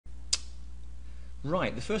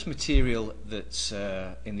Right, the first material that's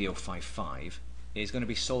in the 055 is going to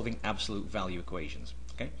be solving absolute value equations.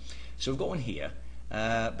 Okay, so we've got one here,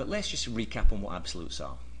 but let's just recap on what absolutes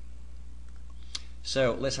are.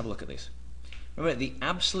 So let's have a look at this. Remember, the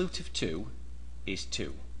absolute of 2 is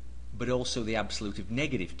 2, but also the absolute of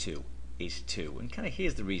negative 2 is 2. And kind of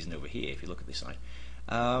here's the reason over here, if you look at this side.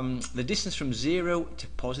 The distance from 0 to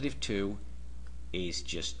positive 2 is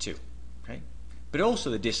just 2. Okay? But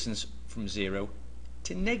also the distance from 0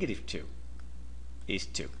 to negative 2 is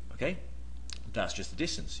 2. Okay? That's just the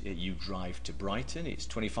distance. You drive to Brighton, it's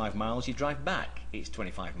 25 miles. You drive back, it's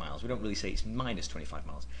 25 miles. We don't really say it's minus 25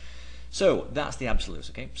 miles. So that's the absolutes.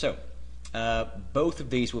 Okay? So both of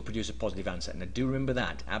these will produce a positive answer. Now do remember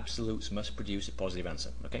that. Absolutes must produce a positive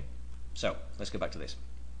answer. Okay? So let's go back to this.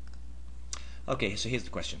 Okay, so here's the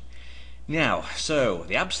question. Now, so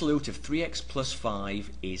the absolute of 3x plus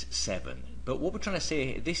 5 is 7. But what we're trying to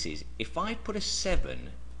say this is, if I put a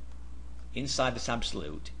 7 inside this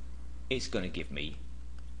absolute, it's going to give me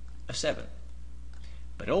a 7.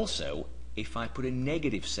 But also, if I put a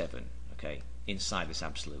negative 7, okay, inside this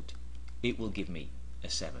absolute, it will give me a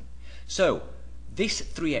 7. So, this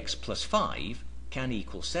 3x plus 5 can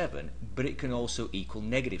equal 7, but it can also equal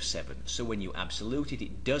negative 7. So when you absolute it,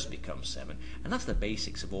 it does become 7. And that's the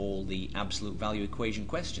basics of all the absolute value equation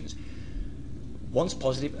questions. One's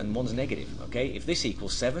positive and one's negative. Okay, if this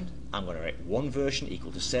equals 7, I'm going to write one version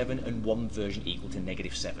equal to 7 and one version equal to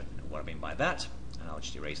negative 7. And what I mean by that, I'll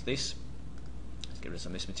just erase this. Let's get rid of some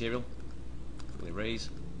of this material. Quickly erase.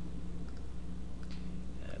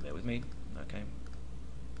 Bear with me. Okay.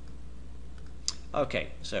 Okay,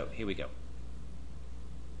 so here we go.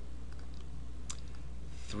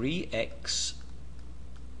 3x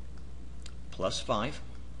plus 5,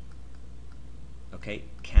 okay,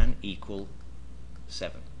 can equal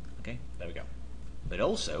 7. Okay, there we go. But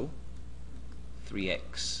also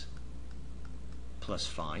 3x plus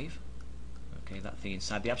 5, okay, that thing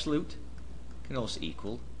inside the absolute, can also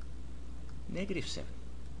equal negative 7.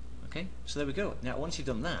 Okay, so there we go. Now once you've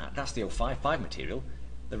done that, that's the 055 material.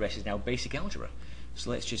 The rest is now basic algebra. So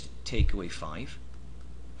let's just take away 5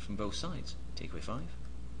 from both sides. Take away 5.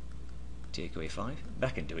 Take away 5. But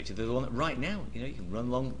I can do it to the other one right now. You know, you can run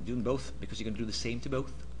along doing both because you're going to do the same to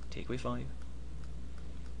both. Take away 5.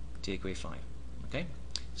 Take away 5. Okay?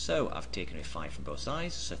 So I've taken away 5 from both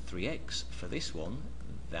sides. So 3x for this one,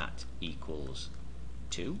 that equals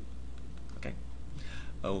 2. Okay?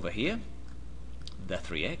 Over here, the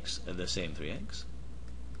 3x, the same 3x,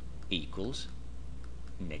 equals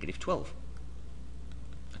negative 12.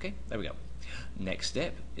 Okay? There we go. Next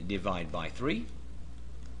step, divide by 3.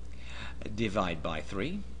 Divide by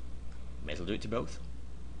 3. May as well do it to both.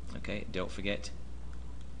 Okay, don't forget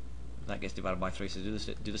that gets divided by 3, so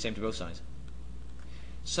do the same to both sides.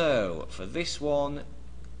 So for this one,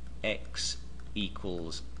 x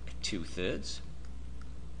equals 2/3,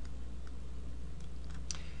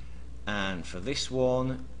 and for this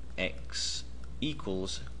one, x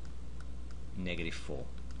equals negative 4.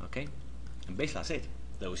 Okay, and basically that's it.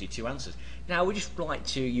 Those are your two answers. Now we just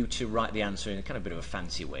like you to write the answer in a kind of bit of a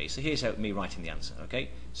fancy way. So here's me writing the answer.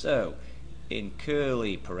 Okay, so in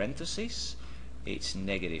curly parentheses, it's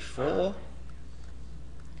negative 4,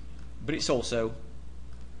 but it's also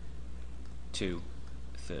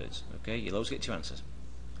 2/3. Okay, you'll always get two answers,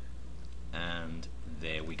 and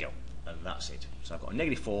there we go. And that's it. So I've got a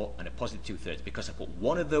negative 4 and a positive 2/3 because I put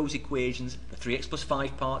one of those equations, the 3x plus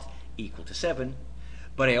 5 part, equal to 7.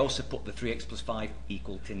 But I also put the 3x plus 5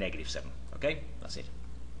 equal to negative 7. Okay? That's it.